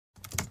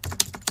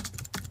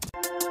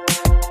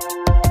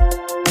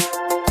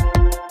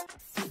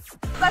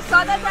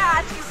स्वागत है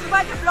आज की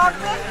सुबह के ब्लॉग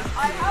में।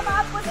 और हम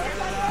आपको देख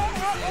रहे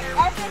हैं एक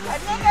ऐसे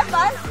झरने के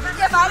पास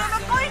जिसके बारे में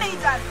कोई नहीं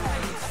जानता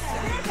है,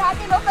 सिर्फ यहाँ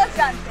के लोकल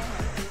जानते हैं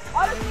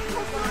और उसकी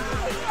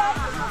खूबसूरती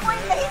कोई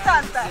नहीं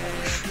जानता है।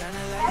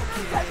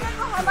 ऐसे झरने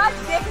को हम आज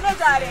देखने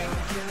जा रहे हैं,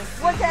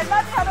 वो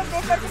झरना भी हमें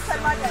देख करके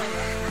शर्मा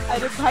जाएगा।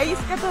 अरे भाई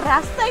इसका तो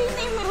रास्ता ही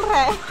नहीं मिल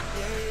रहा है।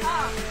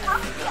 हाँ, हम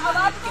इसकी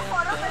आवाज को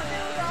फॉलो करते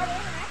हुए जा रहे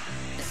हैं।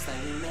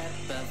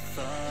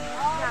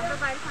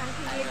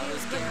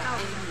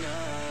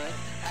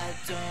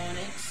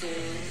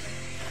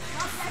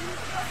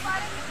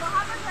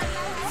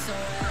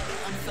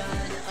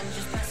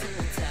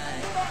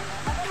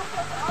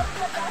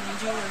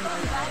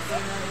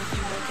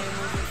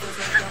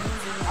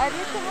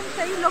 अरे तो हम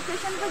सही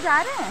लोकेशन पे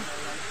जा रहे हैं।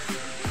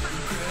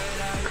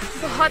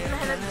 बहुत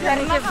मेहनत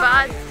करने के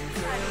बाद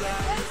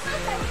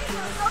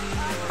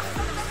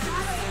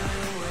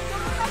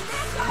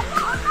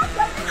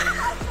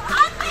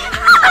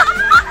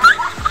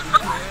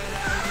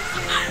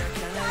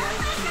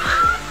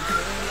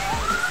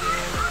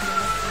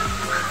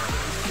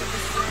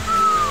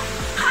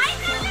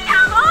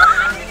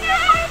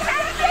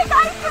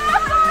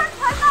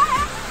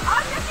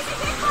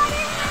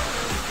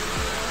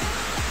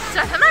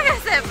चढ़ना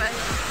कैसे है पर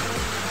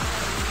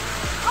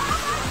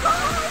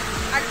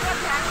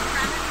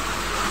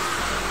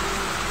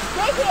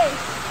देखिए,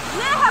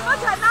 ये है वो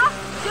झरना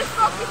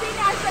जिसको किसी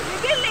ने आज तक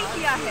रिवील नहीं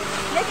किया है,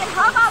 लेकिन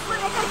हम आपको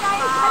लेकर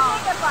जाएंगे झरने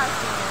के पास।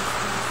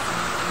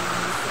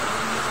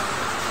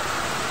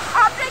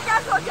 आपने क्या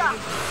सोचा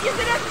कि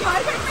सिर्फ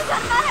झारखंड में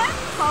झरना है?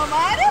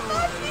 हमारे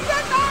पास भी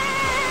झरना है।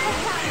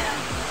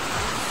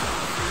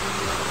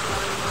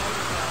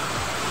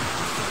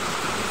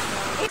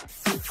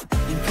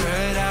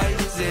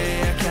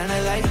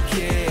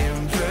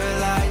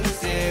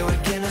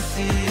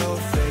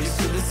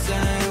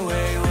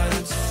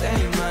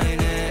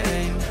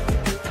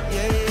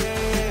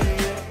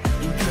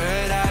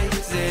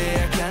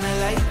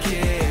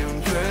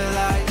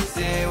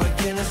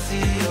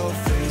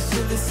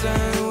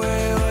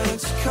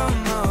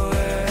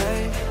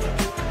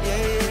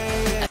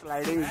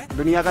 स्लाइडिंग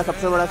दुनिया का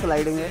सबसे बड़ा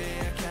स्लाइडिंग है,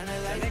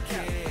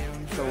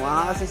 तो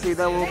वहाँ से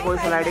सीधा वो कोई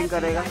स्लाइडिंग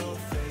करेगा,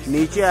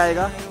 नीचे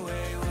आएगा,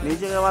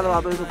 नीचे के बाद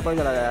वापस ऊपर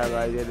चला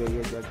जाएगा। ये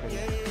देखिए चेक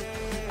करिए,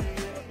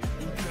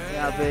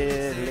 यहाँ पे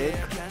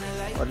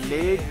लेक और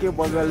लेक के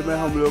बगल में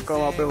हम लोग का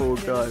वहाँ पे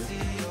होटल।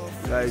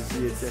 गाइस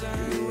ये चेक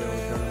करिए होटल,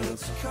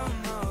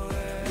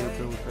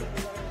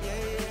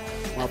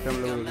 वहाँ पे हम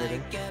लोग रुके थे,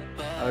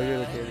 आगे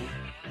रुके थे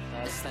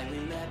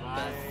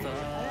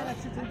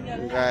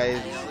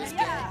गाइस।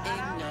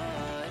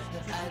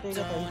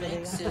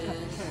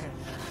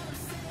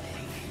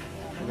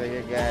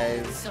 देखिए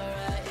गाइस,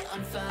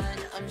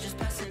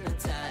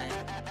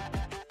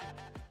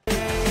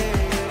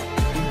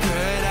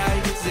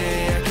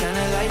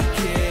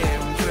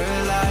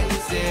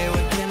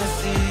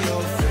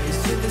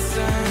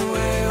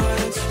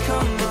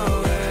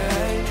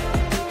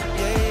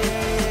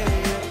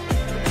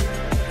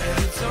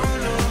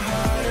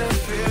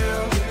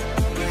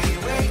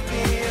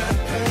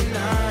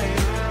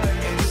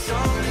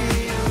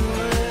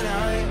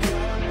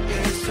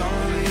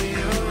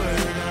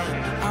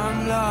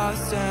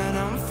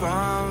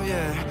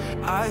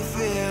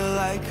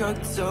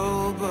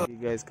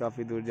 गाइस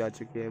काफी दूर जा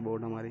चुकी है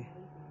बोट हमारी,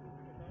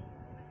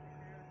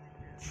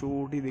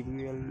 छोटी दिख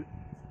रही है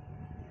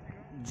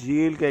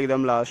झील के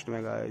एकदम लास्ट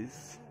में। गाइस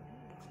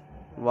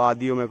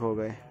वादियों में खो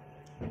गए,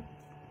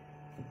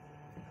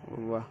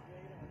 वाह।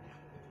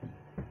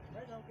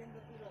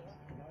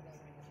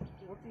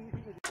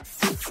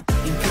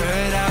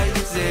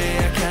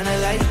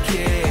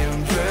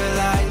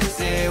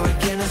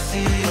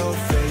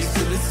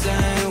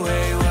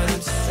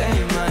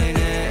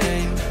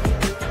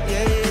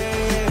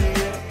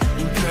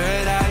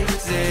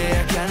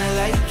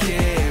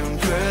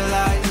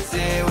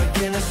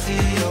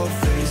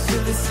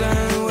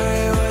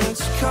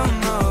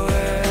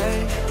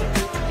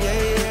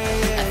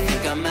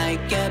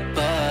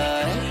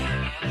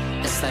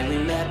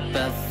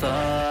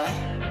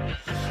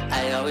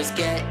 I always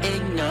get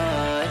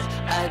ignored,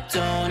 I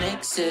don't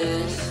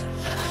exist.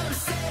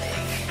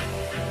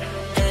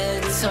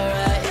 It's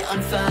alright,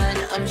 I'm fine,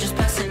 I'm just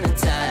passing the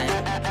time.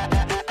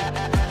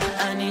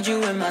 I need you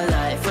in my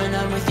life, when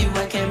I'm with you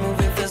I can't move,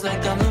 it feels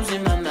like I'm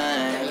losing my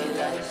mind.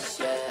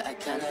 Yeah, I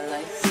kinda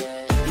like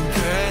it.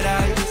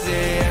 Paradise,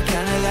 yeah, I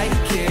kinda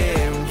like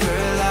it.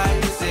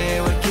 Paradise, yeah,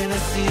 where can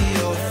I see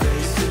your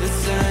face? Feel the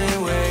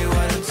same way,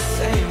 why don't you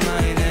say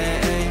my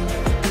name?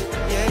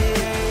 Yeah,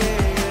 yeah,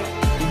 yeah.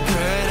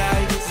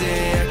 Paradise,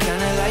 yeah, I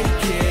kinda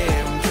like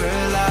it.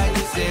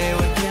 Paradise, yeah,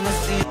 where can I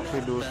see? काफी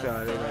दूर से आ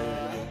रहे guys,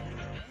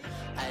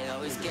 I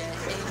always get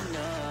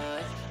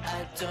ignored, I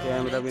don't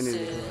camera भी नहीं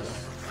दिख रहा।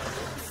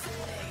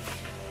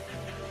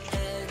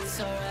 It's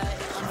alright,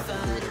 I'm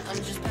fine, I'm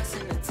just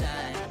passing the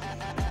time.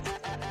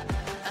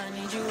 I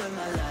need you in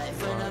my life,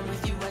 when I'm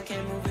with you I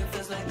can't move, it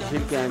feels like I'm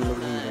झील के हम लोग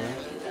घूम रहे हैं,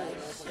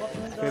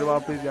 फिर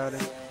वापस जा रहे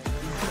हैं।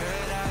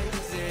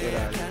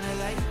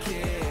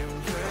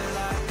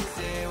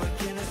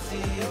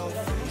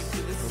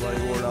 हमारी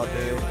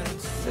जाते हुए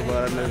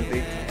दोबारा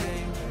नजदीक।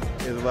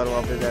 इस बार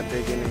वापस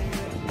जाते कि नहीं।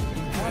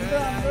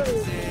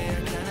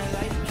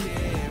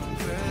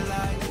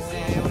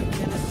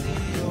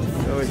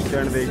 तो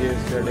स्टैंड देखिए,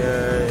 स्टैंड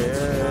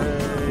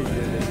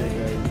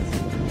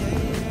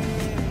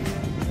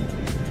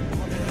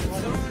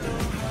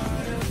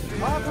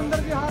हाथ अंदर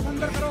की, हाथ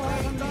अंदर करो,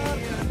 हाथ अंदर।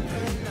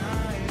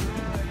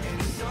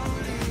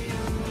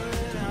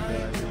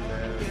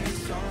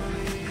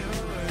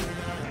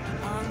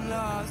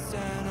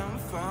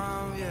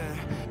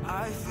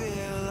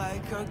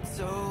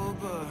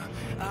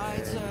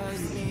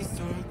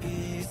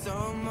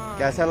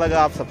 कैसा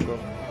लगा आप सबको?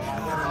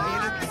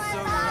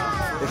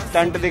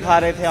 स्टंट दिखा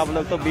रहे थे आप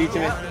लोग तो बीच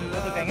में,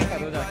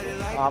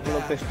 आप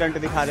लोग तो स्टंट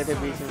दिखा रहे थे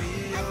बीच में।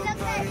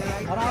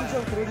 आराम से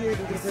उतरिए,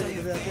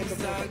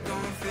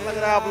 लग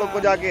रहा है आप लोग को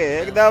जाके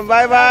एकदम।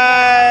 Bye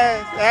bye,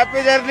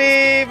 happy journey,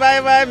 bye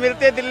bye,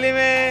 मिलते हैं दिल्ली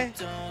में।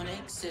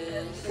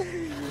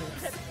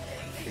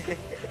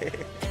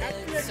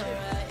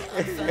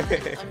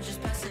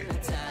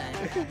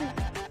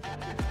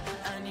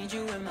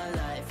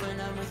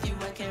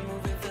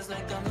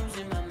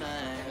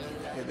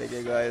 ये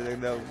देखिए गाइस,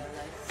 एकदम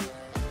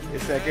ये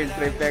सेकंड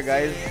ट्रिप है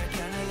guys.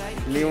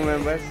 New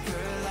members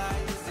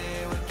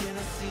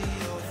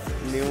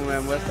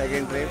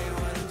second trip,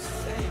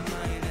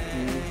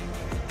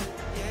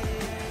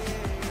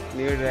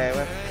 new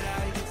driver,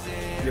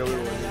 जो भी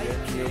बोलिए,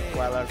 न्यू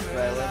पायलट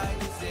ड्राइवर।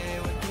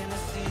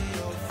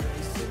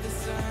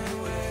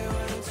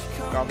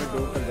 काफी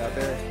दूर तक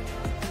जाते हैं,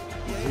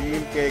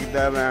 झील के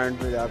एकदम एंड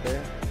पे जाते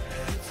हैं।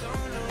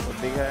 तो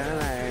दिख रहा है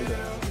ना एंड,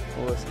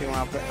 वो उसके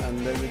वहाँ पे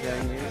अंदर भी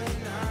जाएंगे,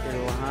 फिर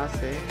वहाँ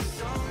से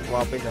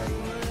वापस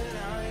आएंगे,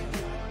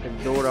 फिर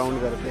 2 राउंड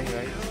करते हैं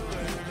गाइस।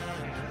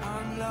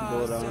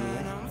 2 राउंड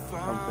में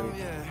कंप्लीट।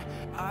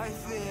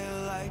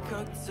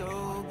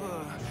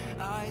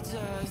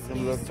 हम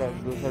लोग का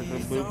दूसरा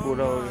ट्रिप भी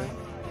पूरा हो गया।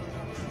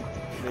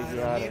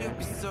 देखिए आ रहे हैं।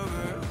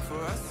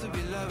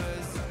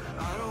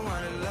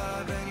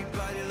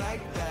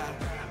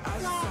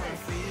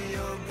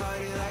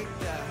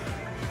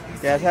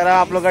 कैसा रहा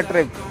आप लोग का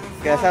ट्रिप?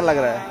 कैसा लग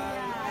रहा है?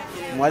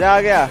 मजा आ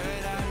गया?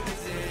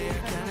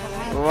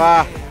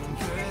 वाह,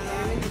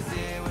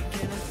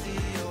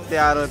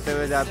 तैयार होते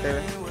हुए जाते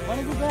हुए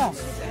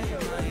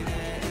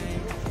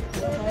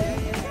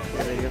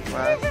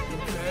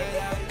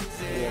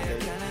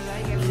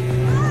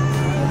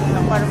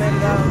नंबर में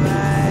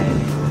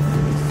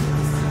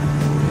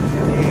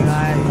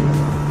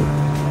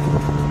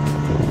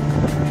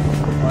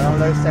और हम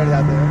लोग इस साइड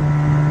जाते हैं।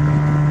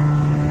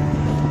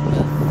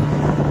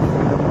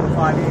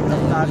 पानी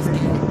रफ्तार से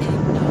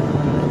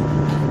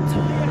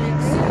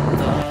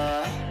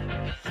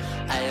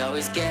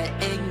get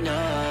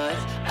ignored,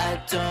 I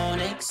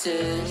don't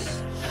exist.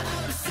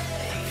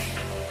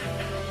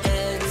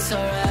 It's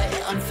alright,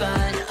 I'm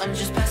fine, I'm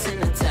just passing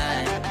the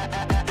time.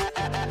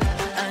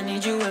 I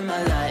need you in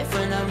my life,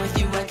 when I'm with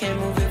you I can't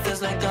move, it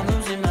feels like I'm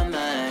losing my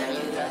mind.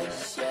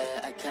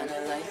 Yeah, I kinda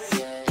like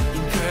it.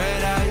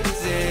 Good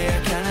idea, I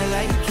kinda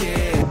like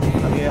it.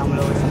 अभी हम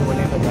लोग इस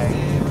कोने पे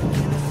जाएंगे,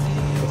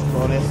 इस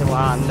कोने से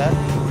वहाँ अंदर,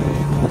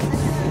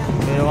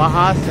 फिर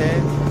वहाँ से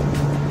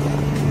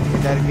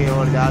इधर की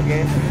ओर जाके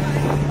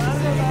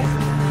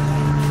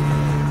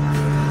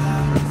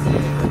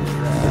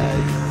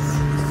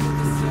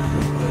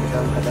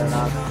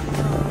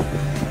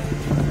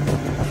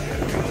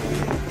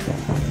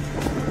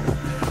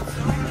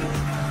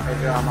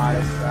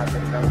हमारे साथ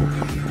एकदम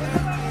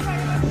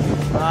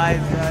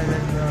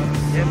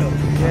ये लो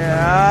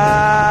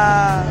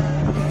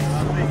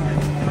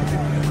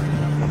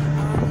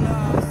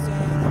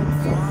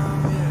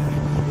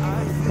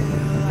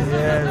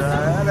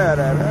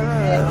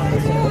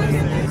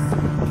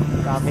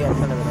काफी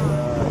अच्छा लग रहा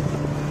है।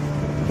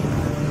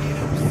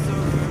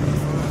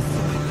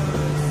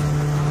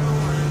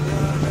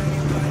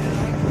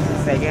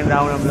 सेकेंड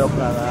राउंड हम लोग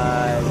का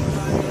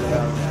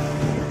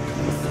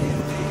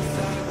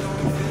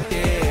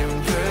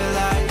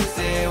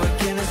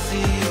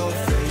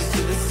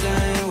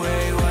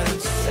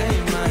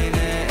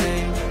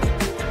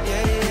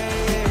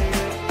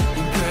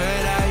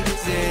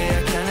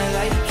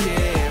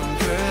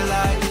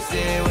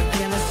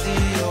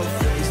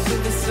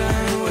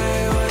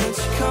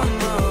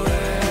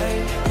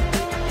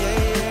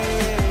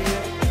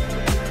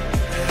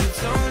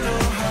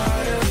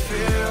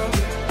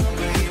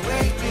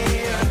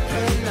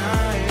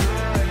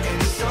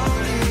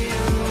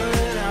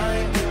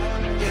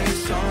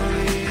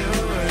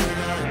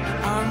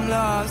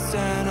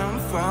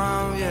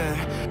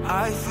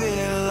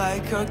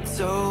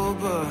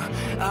October,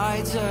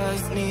 I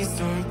just need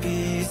some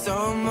peace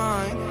of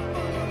mind.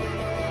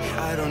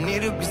 I don't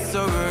need to be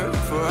sober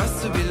for us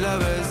to be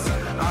lovers.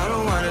 I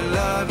don't wanna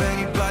love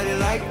anybody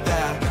like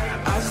that.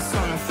 I just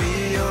wanna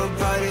feel your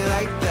body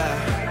like that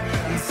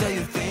and tell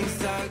you things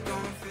that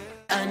gon' feel.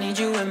 I need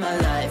you in my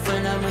life,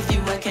 when I'm with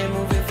you I can't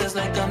move, it feels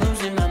like I'm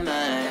losing my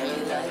mind.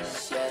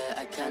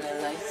 Yeah, I kinda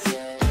like it.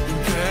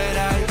 Good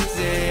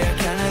idea, I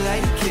kinda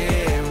like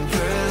it.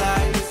 Good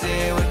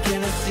idea, what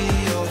can I see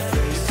your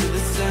face?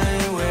 The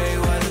same way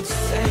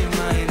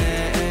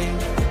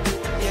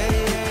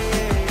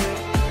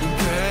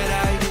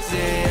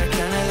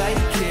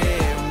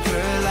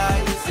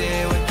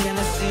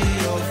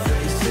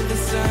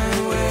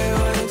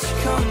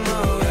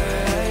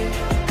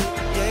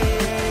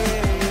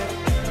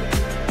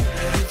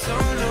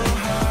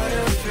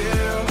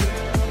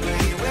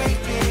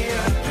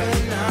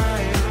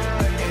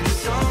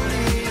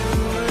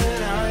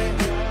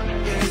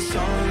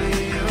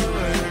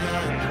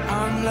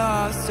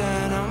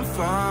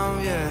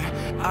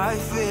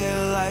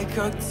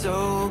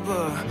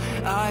October.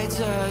 I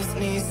just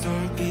need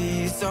some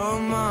peace of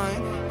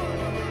mind.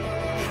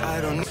 I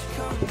don't need.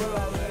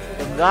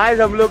 Guys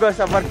हम लोग का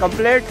सफर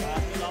complete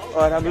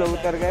और हम लोग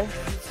उतर गए।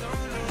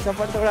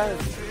 सफर थोड़ा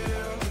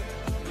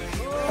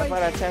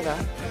सफर अच्छा था।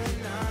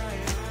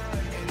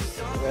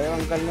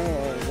 अंकल ने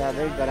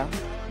ज़्यादा ही करा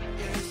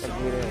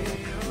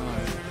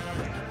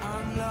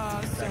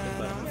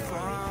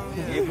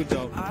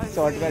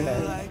शॉर्टकट है।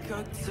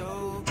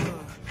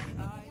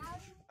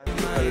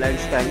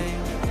 लंच टाइम,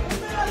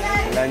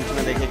 लंच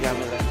में देखिए क्या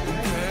मिला।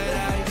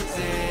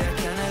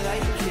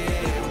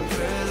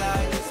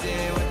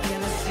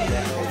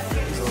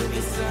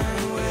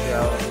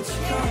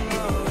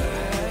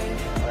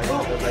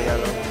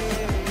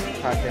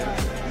 खाते हैं।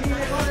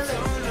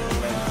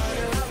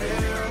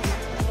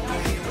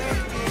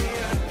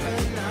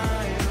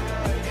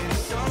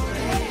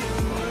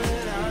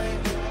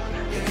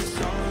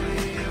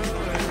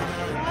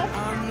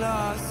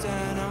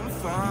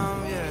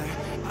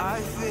 I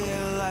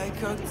feel like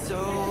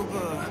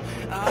October.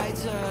 I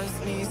just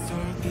need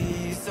some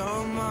peace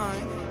of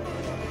mind.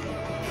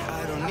 I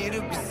don't need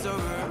to be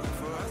sober.